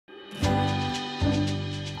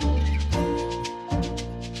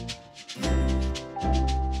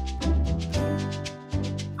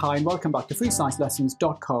Hi and welcome back to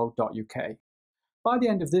freesciencelessons.co.uk. By the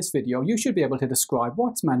end of this video, you should be able to describe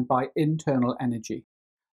what's meant by internal energy.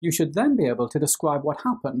 You should then be able to describe what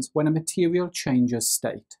happens when a material changes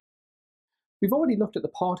state. We've already looked at the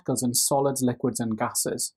particles in solids, liquids and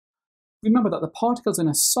gases. Remember that the particles in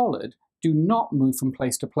a solid do not move from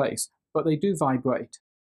place to place, but they do vibrate.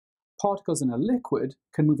 Particles in a liquid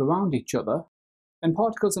can move around each other, and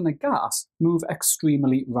particles in a gas move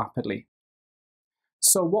extremely rapidly.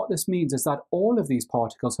 So what this means is that all of these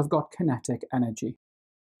particles have got kinetic energy.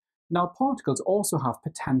 Now particles also have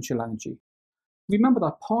potential energy. Remember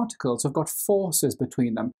that particles have got forces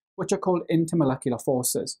between them, which are called intermolecular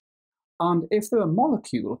forces. And if they're a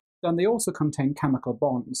molecule, then they also contain chemical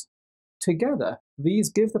bonds. Together, these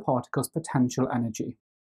give the particles potential energy.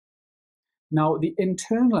 Now, the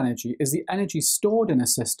internal energy is the energy stored in a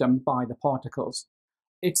system by the particles.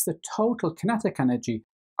 It's the total kinetic energy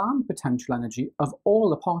and potential energy of all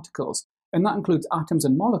the particles, and that includes atoms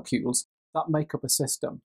and molecules that make up a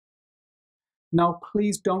system. Now,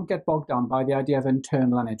 please don't get bogged down by the idea of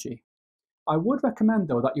internal energy. I would recommend,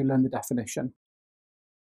 though, that you learn the definition.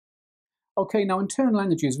 Okay, now internal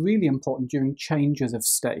energy is really important during changes of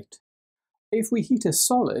state. If we heat a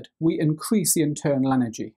solid, we increase the internal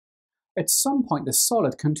energy. At some point, the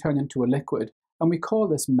solid can turn into a liquid, and we call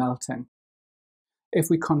this melting. If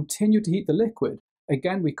we continue to heat the liquid,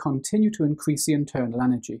 again, we continue to increase the internal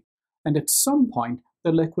energy, and at some point,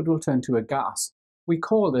 the liquid will turn to a gas. We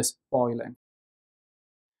call this boiling.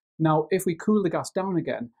 Now, if we cool the gas down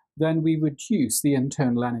again, then we reduce the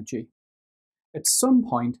internal energy. At some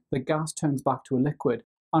point, the gas turns back to a liquid,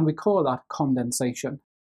 and we call that condensation.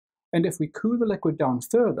 And if we cool the liquid down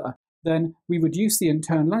further, then we reduce the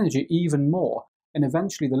internal energy even more, and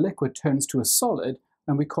eventually the liquid turns to a solid,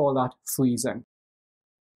 and we call that freezing.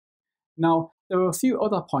 Now, there are a few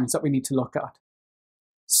other points that we need to look at.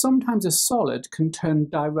 Sometimes a solid can turn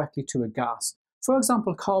directly to a gas. For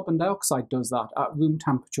example, carbon dioxide does that at room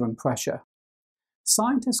temperature and pressure.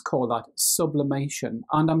 Scientists call that sublimation,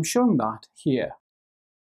 and I'm showing that here.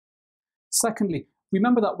 Secondly,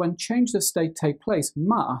 remember that when changes of state take place,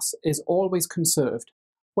 mass is always conserved.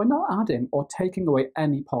 We're not adding or taking away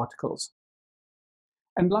any particles.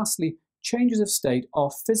 And lastly, changes of state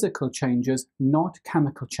are physical changes, not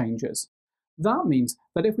chemical changes. That means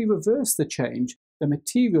that if we reverse the change, the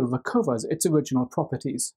material recovers its original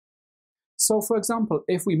properties. So for example,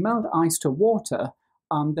 if we melt ice to water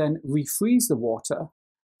and then refreeze the water,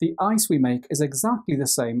 the ice we make is exactly the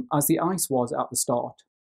same as the ice was at the start.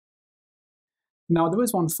 Now there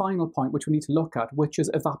is one final point which we need to look at, which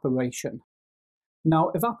is evaporation.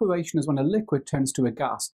 Now evaporation is when a liquid turns to a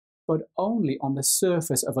gas, but only on the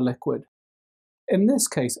surface of a liquid. In this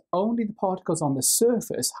case, only the particles on the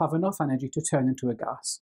surface have enough energy to turn into a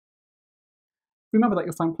gas. Remember that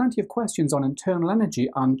you'll find plenty of questions on internal energy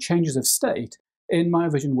and changes of state in my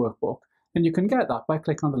revision workbook, and you can get that by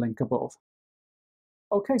clicking on the link above.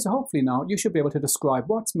 Okay, so hopefully now you should be able to describe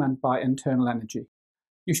what's meant by internal energy.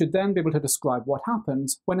 You should then be able to describe what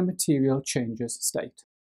happens when a material changes state.